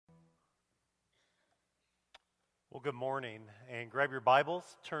Well, good morning, and grab your Bibles,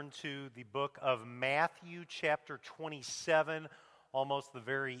 turn to the book of Matthew chapter 27, almost the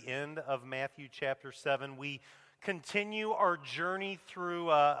very end of Matthew chapter 7. We continue our journey through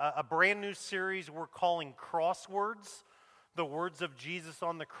a brand new series we're calling Crosswords, the words of Jesus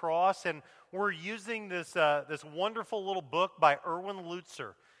on the cross, and we're using this wonderful little book by Erwin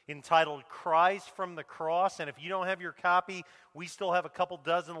Lutzer entitled Cries from the Cross. And if you don't have your copy, we still have a couple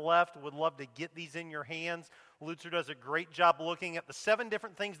dozen left. Would love to get these in your hands. Lutzer does a great job looking at the 7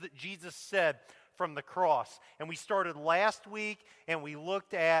 different things that Jesus said from the cross. And we started last week, and we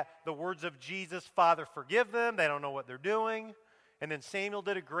looked at the words of Jesus, Father, forgive them, they don't know what they're doing. And then Samuel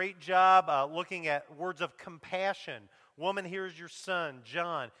did a great job looking at words of compassion. Woman, here is your son.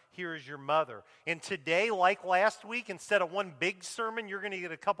 John, here is your mother. And today, like last week, instead of one big sermon, you're going to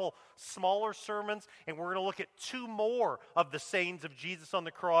get a couple smaller sermons, and we're going to look at 2 more of the sayings of Jesus on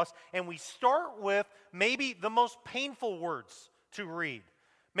the cross. And we start with maybe the most painful words to read,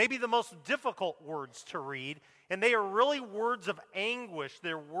 maybe the most difficult words to read, and they are really words of anguish.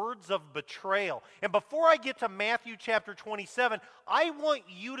 They're words of betrayal. And before I get to Matthew chapter 27, I want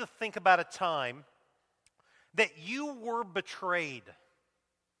you to think about a time that you were betrayed.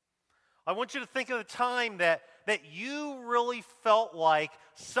 I want you to think of the time that you really felt like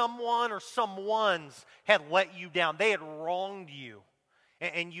someone or someone's had let you down. They had wronged you.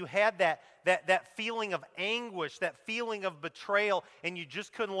 And you had that feeling of anguish, that feeling of betrayal, and you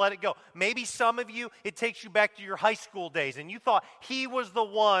just couldn't let it go. Maybe some of you, it takes you back to your high school days, and you thought he was the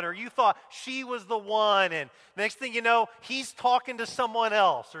one, or you thought she was the one, and next thing you know, he's talking to someone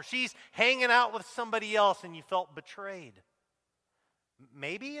else, or she's hanging out with somebody else, and you felt betrayed.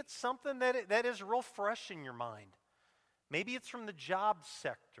 Maybe it's something that is real fresh in your mind. Maybe it's from the job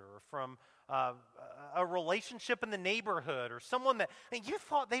sector, or from a relationship in the neighborhood, or someone that and you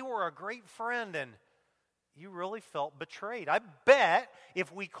thought they were a great friend and you really felt betrayed. I bet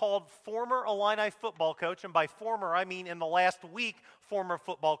if we called former Illini football coach, and by former I mean in the last week former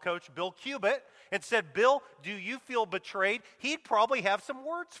football coach Bill Cubitt, and said, Bill, do you feel betrayed? He'd probably have some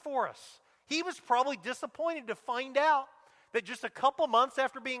words for us. He was probably disappointed to find out that just a couple months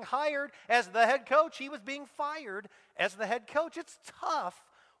after being hired as the head coach, he was being fired as the head coach. It's tough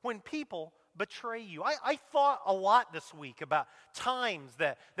when people betray you. I thought a lot this week about times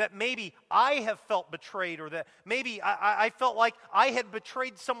that maybe I have felt betrayed, or that maybe I felt like I had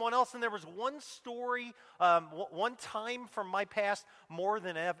betrayed someone else. And there was one story, one time from my past more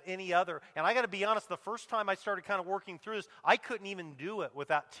than any other. And I got to be honest, the first time I started kind of working through this, I couldn't even do it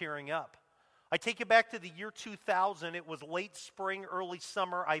without tearing up. I take you back to the year 2000. It was late spring, early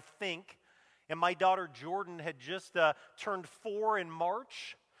summer, I think. And my daughter Jordan had just turned 4 in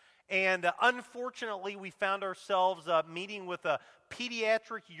March. And unfortunately, we found ourselves meeting with a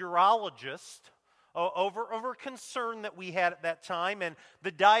pediatric urologist over concern that we had at that time. And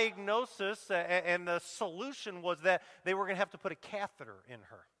the diagnosis and the solution was that they were going to have to put a catheter in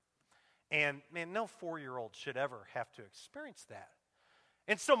her. And man, no 4-year-old should ever have to experience that.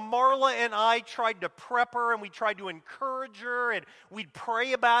 And so Marla and I tried to prep her, and we tried to encourage her, and we'd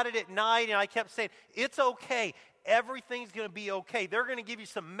pray about it at night. And I kept saying, it's okay. Everything's going to be okay. They're going to give you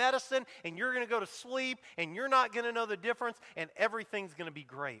some medicine, and you're going to go to sleep, and you're not going to know the difference, and everything's going to be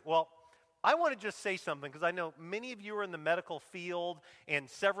great. Well, I want to just say something, because I know many of you are in the medical field, and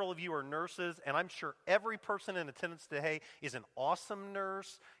several of you are nurses, and I'm sure every person in attendance today is an awesome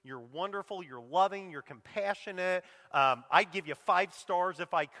nurse. You're wonderful, you're loving, you're compassionate. I'd give you 5 stars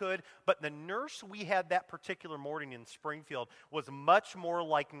if I could, but the nurse we had that particular morning in Springfield was much more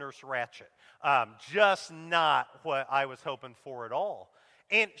like Nurse Ratchet. Just not what I was hoping for at all.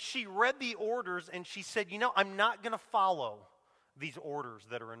 And she read the orders, and she said, I'm not going to follow these orders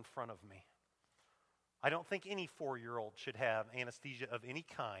that are in front of me. I don't think any 4-year-old should have anesthesia of any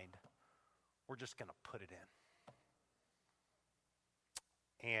kind. We're just going to put it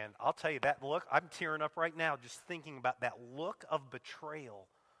in. And I'll tell you, that look, I'm tearing up right now just thinking about that look of betrayal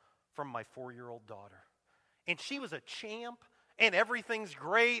from my 4-year-old daughter. And she was a champ, and everything's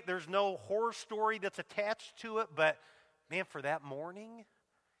great. There's no horror story that's attached to it. But, man, for that morning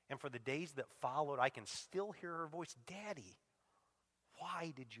and for the days that followed, I can still hear her voice, Daddy,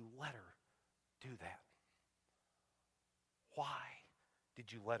 why did you let her do that? Why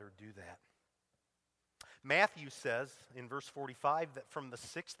did you let her do that? Matthew says in verse 45 that from the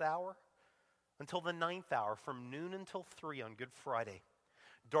 6th hour until the 9th hour, from noon until 3 on Good Friday,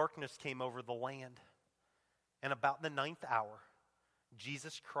 darkness came over the land. And about the 9th hour,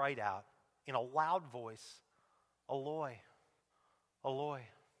 Jesus cried out in a loud voice, Eloi, Eloi,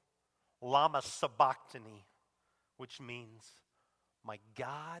 lama sabachthani, which means, my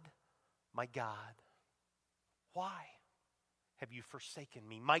God, why have you forsaken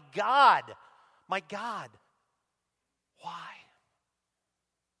me? My God, why?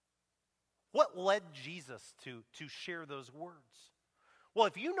 What led Jesus to share those words? Well,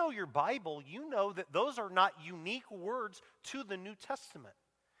 if you know your Bible, you know that those are not unique words to the New Testament.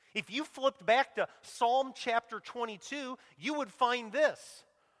 If you flipped back to Psalm chapter 22, you would find this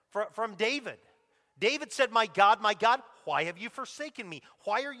from David. David said, my God, why have you forsaken me?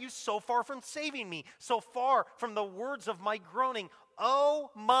 Why are you so far from saving me, so far from the words of my groaning? Oh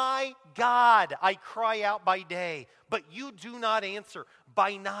my God, I cry out by day, but you do not answer,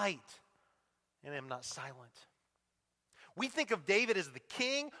 by night, and am not silent. We think of David as the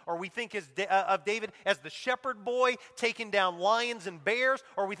king, or we think of David as the shepherd boy taking down lions and bears,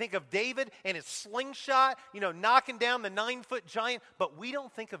 or we think of David and his slingshot, knocking down the 9-foot giant, but we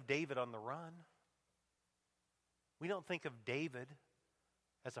don't think of David on the run. We don't think of David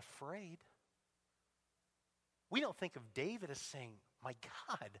as afraid. We don't think of David as saying, my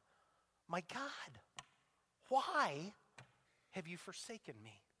God, why have you forsaken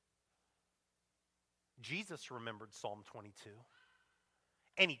me? Jesus remembered Psalm 22,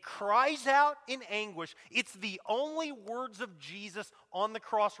 and he cries out in anguish. It's the only words of Jesus on the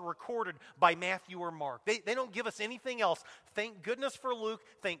cross recorded by Matthew or Mark. They don't give us anything else. Thank goodness for Luke,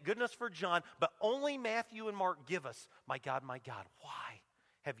 thank goodness for John, but only Matthew and Mark give us, my God, why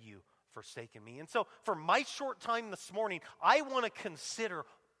have you forsaken me? And so for my short time this morning, I want to consider,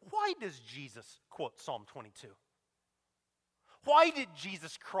 why does Jesus quote Psalm 22? Why did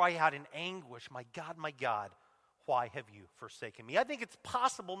Jesus cry out in anguish, my God, why have you forsaken me? I think it's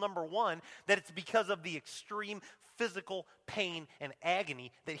possible, number one, that it's because of the extreme physical pain and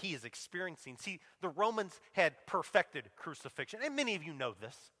agony that he is experiencing. See, the Romans had perfected crucifixion, and many of you know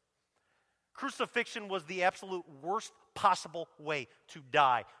this. Crucifixion was the absolute worst possible way to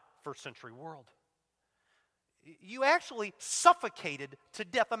die, first century world. You actually suffocated to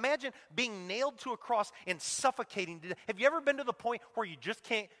death. Imagine being nailed to a cross and suffocating to death. Have you ever been to the point where you just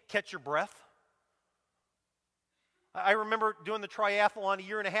can't catch your breath? I remember doing the triathlon a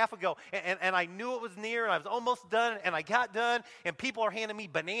year and a half ago, and I knew it was near, and I was almost done, and I got done, and people are handing me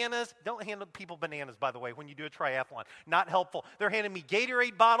bananas. Don't hand people bananas, by the way, when you do a triathlon. Not helpful. They're handing me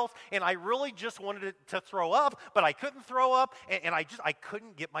Gatorade bottles, and I really just wanted to throw up, but I couldn't throw up, and I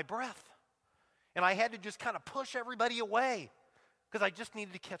couldn't get my breath. And I had to just kind of push everybody away because I just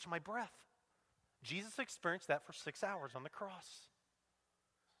needed to catch my breath. Jesus experienced that for 6 hours on the cross.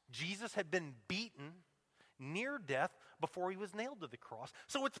 Jesus had been beaten near death before he was nailed to the cross.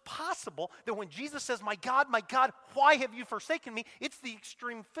 So it's possible that when Jesus says, my God, why have you forsaken me? It's the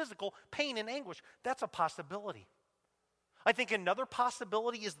extreme physical pain and anguish. That's a possibility. I think another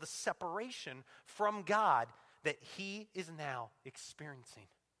possibility is the separation from God that he is now experiencing.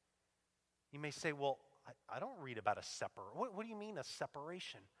 You may say, well, I don't read about a separation. What do you mean a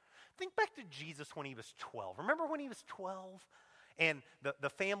separation? Think back to Jesus when he was 12. Remember when he was 12? And the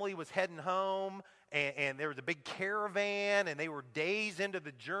family was heading home, and there was a big caravan, and they were days into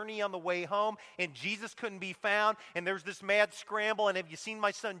the journey on the way home, and Jesus couldn't be found, and there's this mad scramble, and have you seen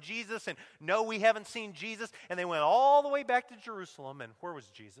my son Jesus? And no, we haven't seen Jesus. And they went all the way back to Jerusalem, and where was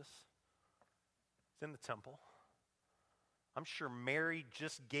Jesus? He's in the temple. I'm sure Mary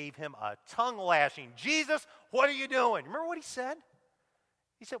just gave him a tongue lashing. Jesus, what are you doing? Remember what he said?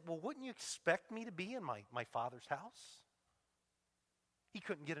 He said, well, wouldn't you expect me to be in my Father's house? He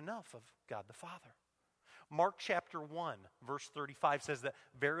couldn't get enough of God the Father. Mark chapter 1, verse 35 says that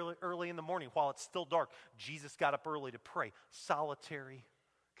very early in the morning, while it's still dark, Jesus got up early to pray. Solitary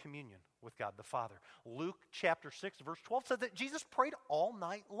communion with God the Father. Luke chapter 6, verse 12 says that Jesus prayed all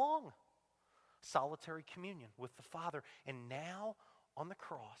night long. Solitary communion with the Father. And now on the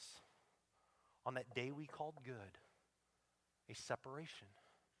cross, on that day we called good, a separation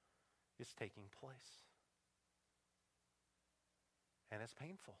is taking place. And it's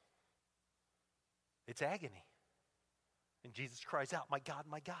painful. It's agony. And Jesus cries out, my God,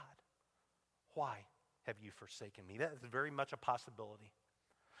 why have you forsaken me? That is very much a possibility.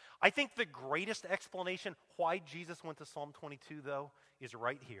 I think the greatest explanation why Jesus went to Psalm 22, though, is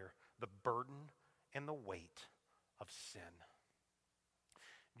right here. The burden and the weight of sin.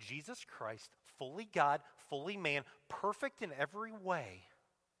 Jesus Christ, fully God, fully man, perfect in every way,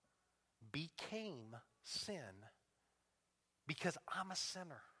 became sin because I'm a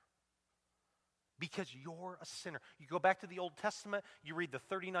sinner. Because you're a sinner. You go back to the Old Testament, you read the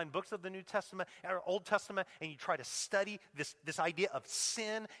 39 books of the New Testament, or Old Testament, and you try to study this idea of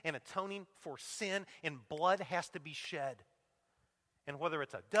sin and atoning for sin, and blood has to be shed. And whether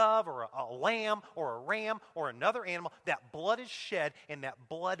it's a dove or a lamb or a ram or another animal, that blood is shed and that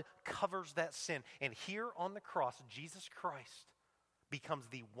blood covers that sin. And here on the cross, Jesus Christ becomes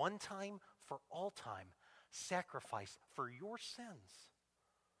the one time for all time sacrifice for your sins,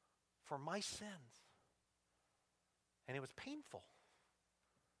 for my sins. And it was painful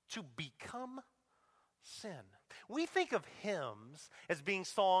to become sin. We think of hymns as being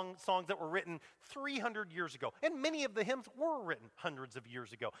songs that were written 300 years ago. And many of the hymns were written hundreds of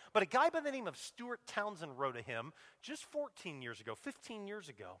years ago. But a guy by the name of Stuart Townsend wrote a hymn just 14 years ago, 15 years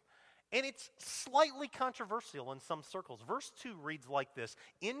ago. And it's slightly controversial in some circles. Verse 2 reads like this: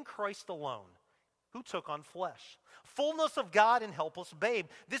 "In Christ alone, who took on flesh, fullness of God and helpless babe,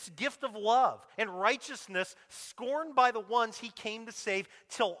 this gift of love and righteousness scorned by the ones he came to save,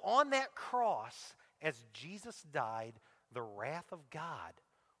 till on that cross, as Jesus died, the wrath of God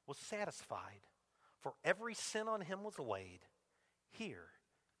was satisfied. For every sin on him was laid. Here,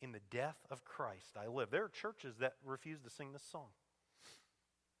 in the death of Christ, I live." There are churches that refuse to sing this song.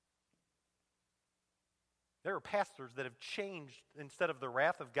 There are pastors that have changed. Instead of "the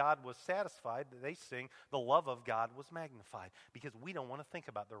wrath of God was satisfied," they sing "the love of God was magnified," because we don't want to think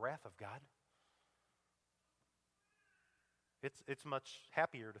about the wrath of God. It's much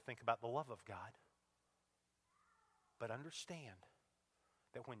happier to think about the love of God. But understand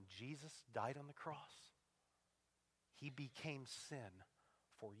that when Jesus died on the cross, he became sin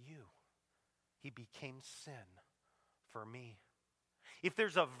for you. He became sin for me. If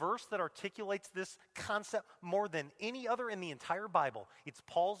there's a verse that articulates this concept more than any other in the entire Bible, it's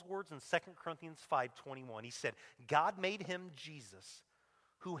Paul's words in 2 Corinthians 5:21. He said, "God made him, Jesus,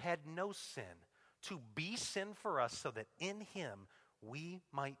 who had no sin, to be sin for us, so that in him we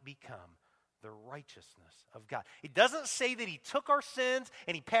might become the righteousness of God." It doesn't say that he took our sins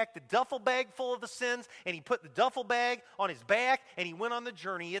and he packed a duffel bag full of the sins and he put the duffel bag on his back and he went on the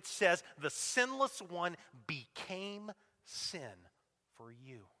journey. It says the sinless one became sin for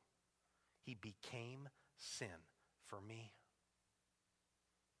you. He became sin for me.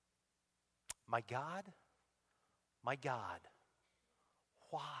 My God,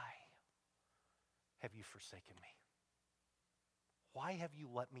 why have you forsaken me? Why have you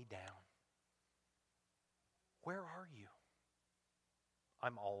let me down? Where are you?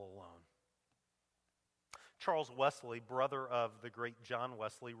 I'm all alone. Charles Wesley, brother of the great John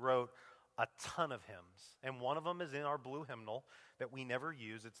Wesley, wrote a ton of hymns. And one of them is in our blue hymnal that we never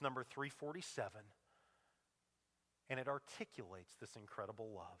use. It's number 347. And it articulates this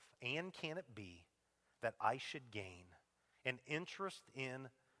incredible love. "And can it be that I should gain an interest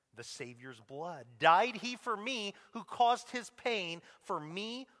in the Savior's blood? Died he for me who caused his pain, for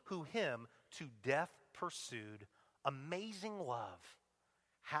me who him to death pursued? Amazing love,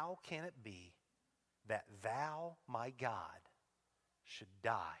 how can it be that thou, my God, should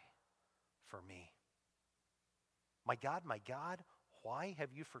die for me? My God, why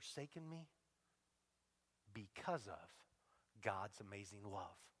have you forsaken me?" Because of God's amazing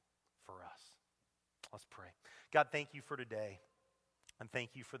love for us. Let's pray. God, thank you for today. And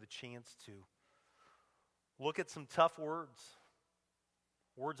thank you for the chance to look at some tough words.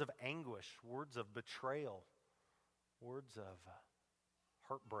 Words of anguish, words of betrayal, words of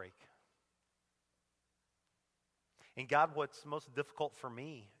heartbreak. And God, what's most difficult for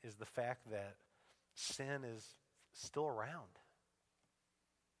me is the fact that sin is still around.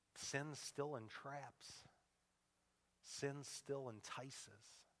 Sin still entraps. Sin still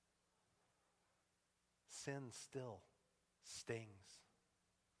entices. Sin still stings.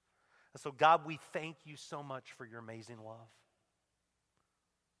 And so, God, we thank you so much for your amazing love.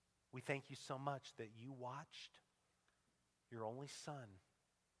 We thank you so much that you watched your only Son,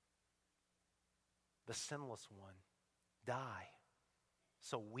 the sinless one, die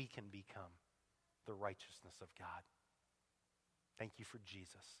so we can become the righteousness of God. Thank you for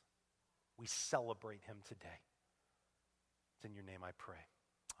Jesus. We celebrate him today. It's in your name I pray.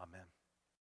 Amen.